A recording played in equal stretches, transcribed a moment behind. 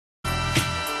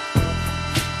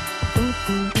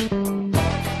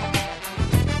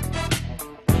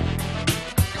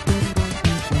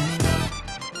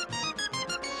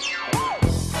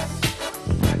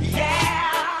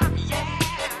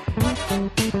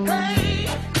Hey,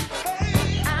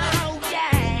 hey, oh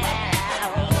yeah.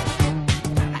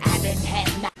 I didn't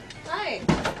have no. Hi.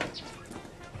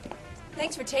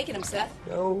 Thanks for taking him, Seth.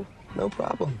 No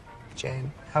problem.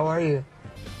 Jane, how are you?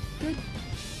 Good.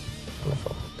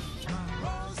 Wonderful.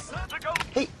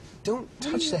 Hey, don't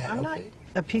touch that, I'm not okay?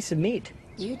 a piece of meat.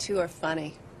 You two are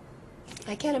funny.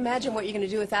 I can't imagine what you're going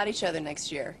to do without each other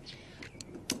next year.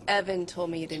 Evan told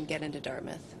me you didn't get into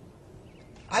Dartmouth.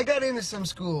 I got into some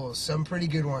schools, some pretty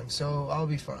good ones, so I'll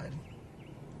be fine.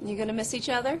 You going to miss each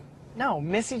other? No,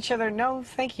 miss each other? No,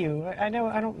 thank you. I know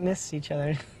I don't miss each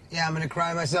other. Yeah, I'm gonna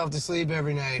cry myself to sleep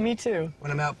every night. Me too. When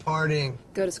I'm out partying.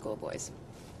 Go to school, boys.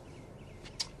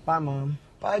 Bye, Mom.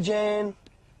 Bye, Jane.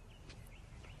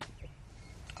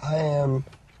 I am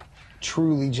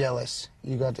truly jealous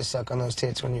you got to suck on those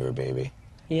tits when you were a baby.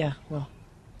 Yeah, well,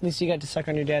 at least you got to suck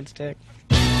on your dad's dick.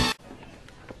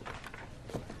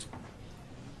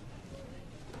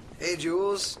 Hey,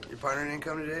 Jules, your partner didn't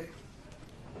come today?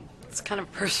 It's kind of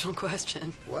a personal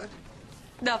question. What?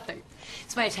 Nothing.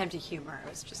 It's my attempt at humor. I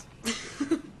was just...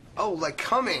 Oh, like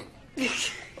coming.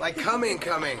 Like coming.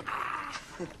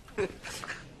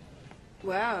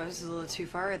 Wow, this is a little too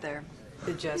far right there.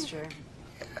 The gesture.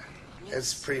 Yeah,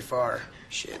 it's pretty far.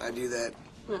 Shit, I do that.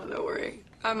 No, don't worry.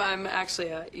 I'm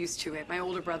actually used to it. My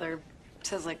older brother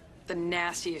says, like, the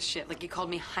nastiest shit. Like, he called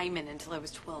me Hyman until I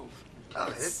was 12. Oh,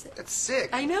 that's sick.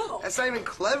 I know. That's not even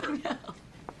clever. No.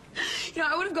 You know,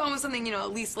 I would have gone with something, you know,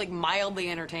 at least, like, mildly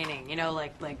entertaining. You know,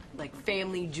 like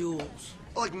Family Jewels.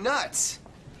 Oh, like nuts.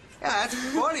 Yeah, that's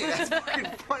funny. That's a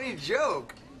fucking funny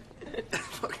joke. That's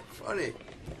fucking funny.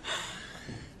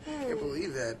 I can't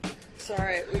believe that. It's all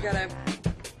right. We gotta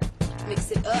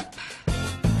mix it up.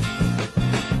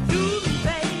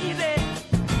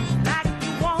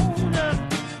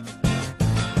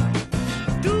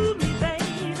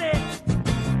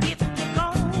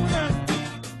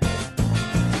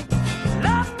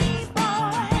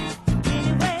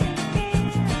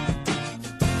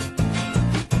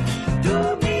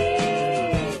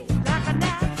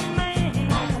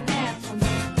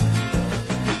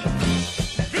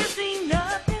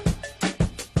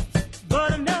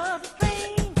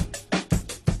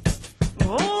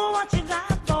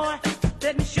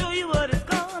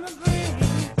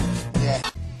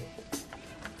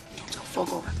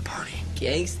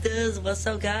 Gangsters, what's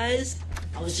up, guys?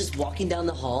 I was just walking down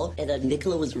the hall, and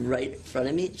Nicola was right in front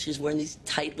of me. She was wearing these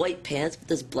tight white pants with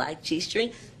this black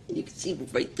G-string, and you could see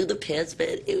right through the pants,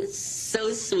 man. It was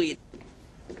so sweet.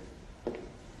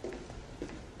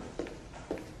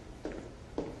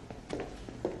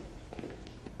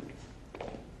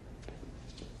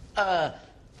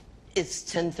 It's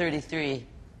 10:33.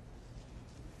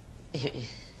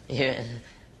 Here.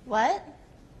 What?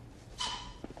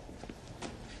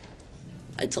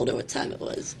 I told her what time it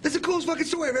was. That's the coolest fucking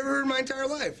story I've ever heard in my entire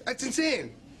life. That's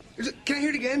insane. Can I hear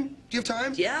it again? Do you have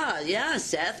time? Yeah,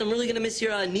 Seth. I'm really gonna miss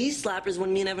your knee slappers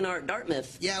when me and Evan are at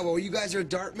Dartmouth. Yeah, well, you guys are at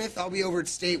Dartmouth. I'll be over at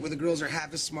State, where the girls are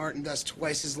half as smart and thus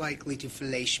twice as likely to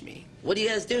fillet me. What are you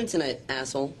guys doing tonight,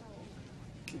 asshole?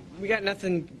 We got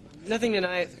nothing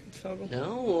tonight, Fogel.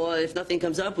 No, well, if nothing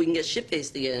comes up, we can get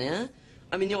shit-faced again, yeah?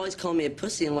 I mean, you always call me a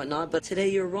pussy and whatnot, but today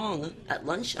you're wrong. At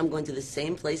lunch, I'm going to the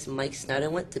same place Mike Snyder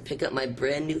went to pick up my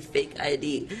brand new fake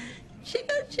ID.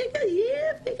 Chicka,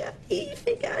 yeah,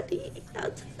 fake ID,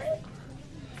 outside.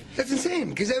 That's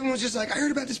insane, because everyone was just like, I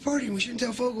heard about this party and we shouldn't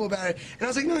tell Fogel about it. And I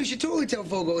was like, no, you should totally tell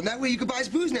Fogel, and that way you could buy his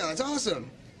booze now. It's awesome.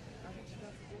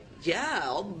 Yeah,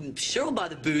 I'm sure I'll buy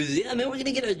the booze. Yeah, man, we're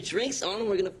gonna get our drinks on and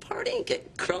we're gonna party and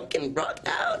get crunk and rock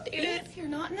out, dude. If you're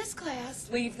not in this class,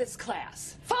 Leave this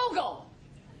class. Fogel!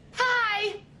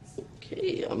 Hi!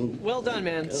 Okay, Well done,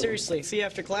 man. Seriously, see you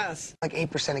after class. Like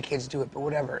 8% of kids do it, but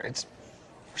whatever. It's,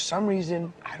 for some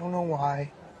reason, I don't know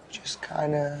why, just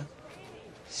kind of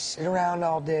sit around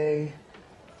all day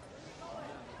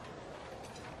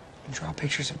and draw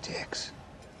pictures of dicks.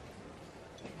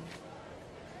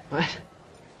 What?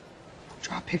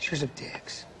 Draw pictures of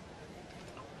dicks.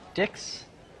 Dicks?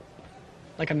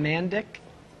 Like a man dick?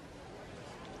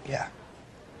 Yeah,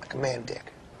 like a man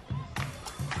dick.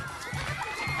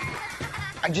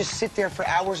 I just sit there for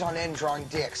hours on end drawing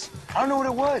dicks. I don't know what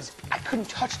it was. I couldn't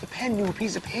touch the pen to a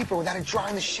piece of paper without it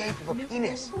drawing the shape of a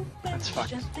penis. That's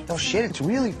fucked. No shit, it's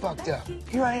really fucked up.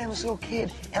 Here I am, this little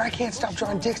kid, and I can't stop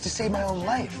drawing dicks to save my own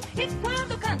life.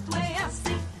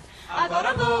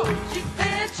 Agora vou te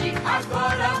pede,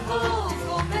 agora vou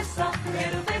começar.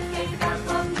 Quero ver quem dá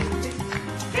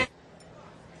comigo.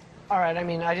 All right, I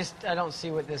mean, I don't see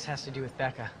what this has to do with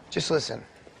Becca. Just listen,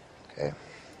 okay?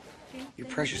 Your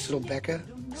precious little Becca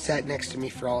sat next to me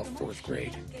for all of 4th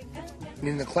grade. And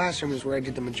in the classroom is where I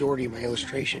did the majority of my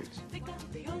illustrations.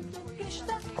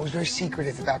 I was very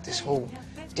secretive about this whole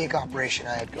dick operation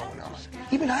I had going on.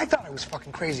 Even I thought I was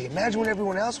fucking crazy. Imagine what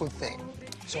everyone else would think.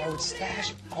 So I would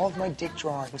stash all of my dick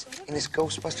drawings in this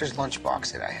Ghostbusters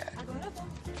lunchbox that I had.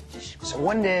 So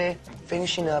one day,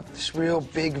 finishing up this real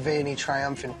big, veiny,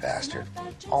 triumphant bastard,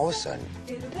 all of a sudden...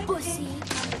 Pussy.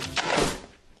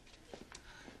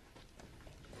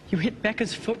 You hit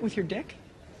Becca's foot with your dick?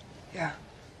 Yeah,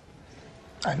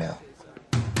 I know.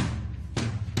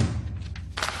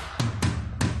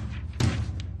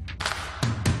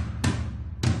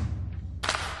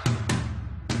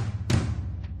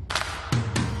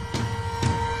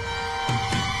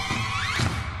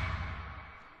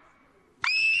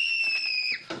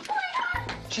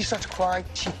 She starts crying,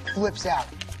 she flips out.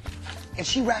 And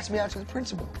she rats me out to the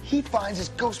principal. He finds his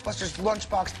Ghostbusters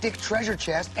lunchbox dick treasure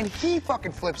chest, and he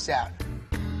fucking flips out.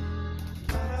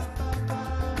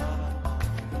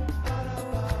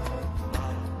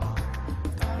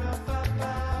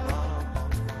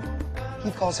 He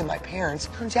calls in my parents.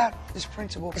 Turns out this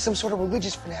principal is some sort of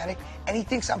religious fanatic, and he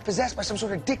thinks I'm possessed by some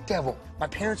sort of dick devil. My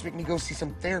parents make me go see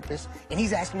some therapist, and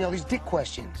he's asking me all these dick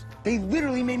questions. They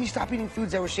literally made me stop eating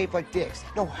foods that were shaped like dicks.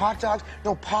 No hot dogs,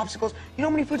 no popsicles. You know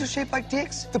how many foods are shaped like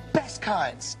dicks? The best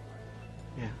kinds.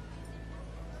 Yeah.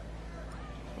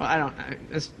 Well,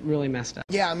 that's really messed up.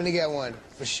 Yeah, I'm gonna get one.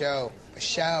 For show. For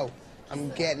show. I'm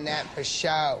getting that for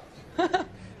show.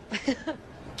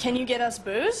 Can you get us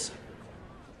booze?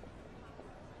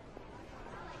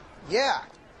 Yeah,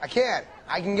 I can.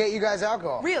 I can get you guys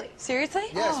alcohol. Really? Seriously?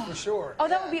 Yes, for sure. Oh,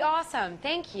 that would be awesome.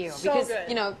 Thank you. So because, good.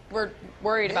 you know, we're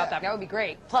worried about Yeah. that. That would be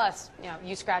great. Plus, you know,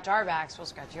 you scratch our backs, we'll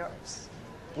scratch yours.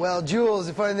 Well, Jules,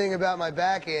 the funny thing about my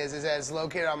back is that it's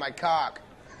located on my cock.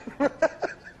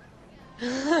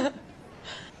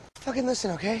 Fucking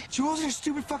listen, okay? Jules and her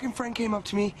stupid fucking friend came up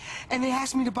to me, and they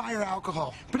asked me to buy her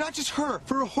alcohol. But not just her,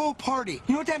 for a whole party.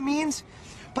 You know what that means?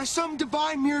 By some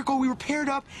divine miracle, we were paired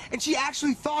up, and she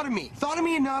actually thought of me. Thought of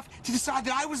me enough to decide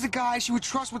that I was the guy she would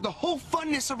trust with the whole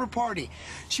funness of her party.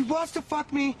 She wants to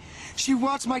fuck me. She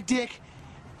wants my dick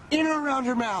in or around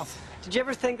her mouth. Did you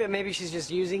ever think that maybe she's just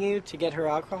using you to get her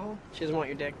alcohol? She doesn't want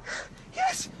your dick.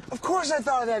 Yes, of course I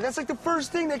thought of that. That's like the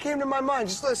first thing that came to my mind.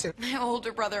 Just listen. My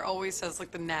older brother always says,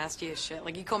 like, the nastiest shit.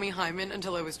 Like, he called me Hyman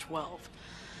until I was 12.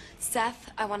 Seth,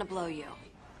 I want to blow you.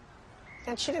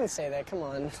 And she didn't say that, come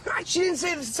on. She didn't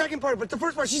say the second part, but the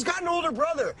first part. She's got an older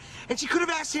brother. And she could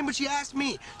have asked him, but she asked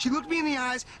me. She looked me in the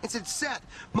eyes and said, Seth,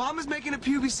 Mom is making a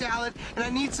puby salad, and I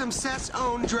need some Seth's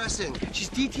own dressing. She's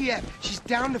DTF. She's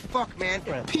down to fuck, man.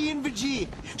 Right. P and G.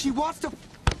 She wants to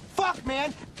fuck,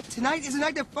 man. Tonight is a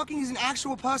night that fucking is an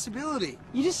actual possibility.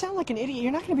 You just sound like an idiot.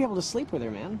 You're not gonna be able to sleep with her,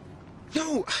 man.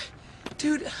 No,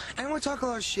 dude, I don't want to talk a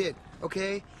lot of shit,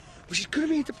 okay? But she's gonna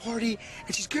be at the party,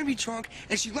 and she's gonna be drunk,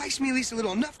 and she likes me at least a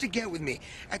little, enough to get with me.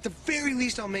 At the very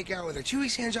least, I'll make out with her. 2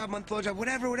 weeks hand job, month blow job,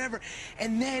 whatever.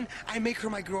 And then I make her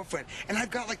my girlfriend. And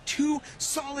I've got like 2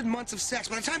 solid months of sex.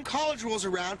 By the time college rolls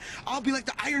around, I'll be like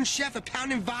the Iron Chef at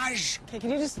Pound and Vaj. Okay, can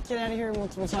you just get out of here and we'll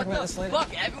talk about this later?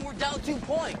 Fuck, Evan, we're down 2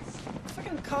 points.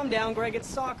 Fucking calm down, Greg. It's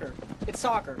soccer. It's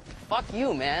soccer. Fuck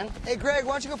you, man. Hey, Greg,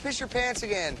 why don't you go piss your pants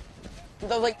again? That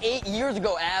was like 8 years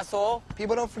ago, asshole.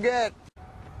 People don't forget.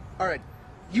 All right,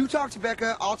 you talk to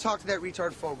Becca, I'll talk to that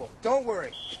retard Fogel. Don't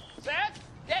worry. Seth,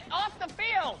 get off the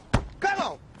field! Come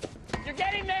on. You're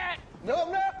getting that! No,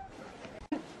 I'm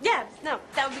not. Yeah, no,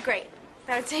 that would be great.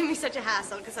 That would save me such a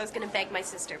hassle because I was going to beg my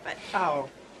sister, but... Oh.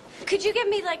 Could you get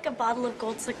me, like, a bottle of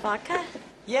Gold Slick vodka?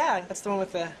 Yeah, that's the one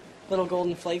with the little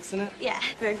golden flakes in it. Yeah,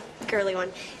 the girly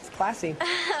one. It's classy.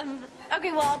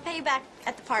 Okay, well, I'll pay you back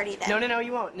at the party then. No,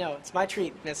 you won't. No, it's my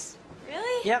treat, miss.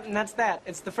 Really? Yep, and that's that.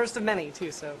 It's the first of many,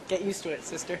 too, so get used to it,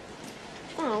 sister.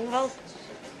 Oh, well,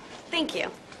 thank you.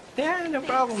 Yeah, no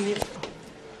problem.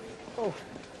 Oh.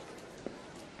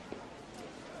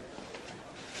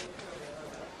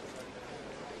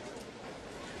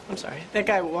 I'm sorry. That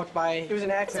guy walked by. It was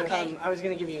an accident. okay. I was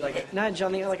gonna give you like a nudge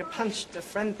on the like a punch, a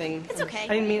friend thing. It's okay. I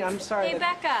didn't mean. I'm sorry. Hey,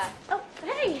 Becca. Oh,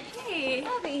 hey. Hey.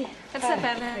 Abby. What's up,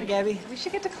 Evan? Hey, Gabby. We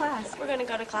should get to class. We're going to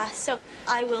go to class, so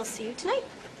I will see you tonight.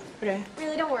 Okay.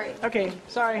 Really, don't worry. Okay.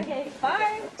 Sorry. Okay,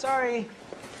 bye. Sorry.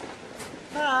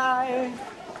 Bye.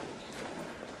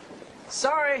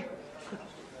 Sorry.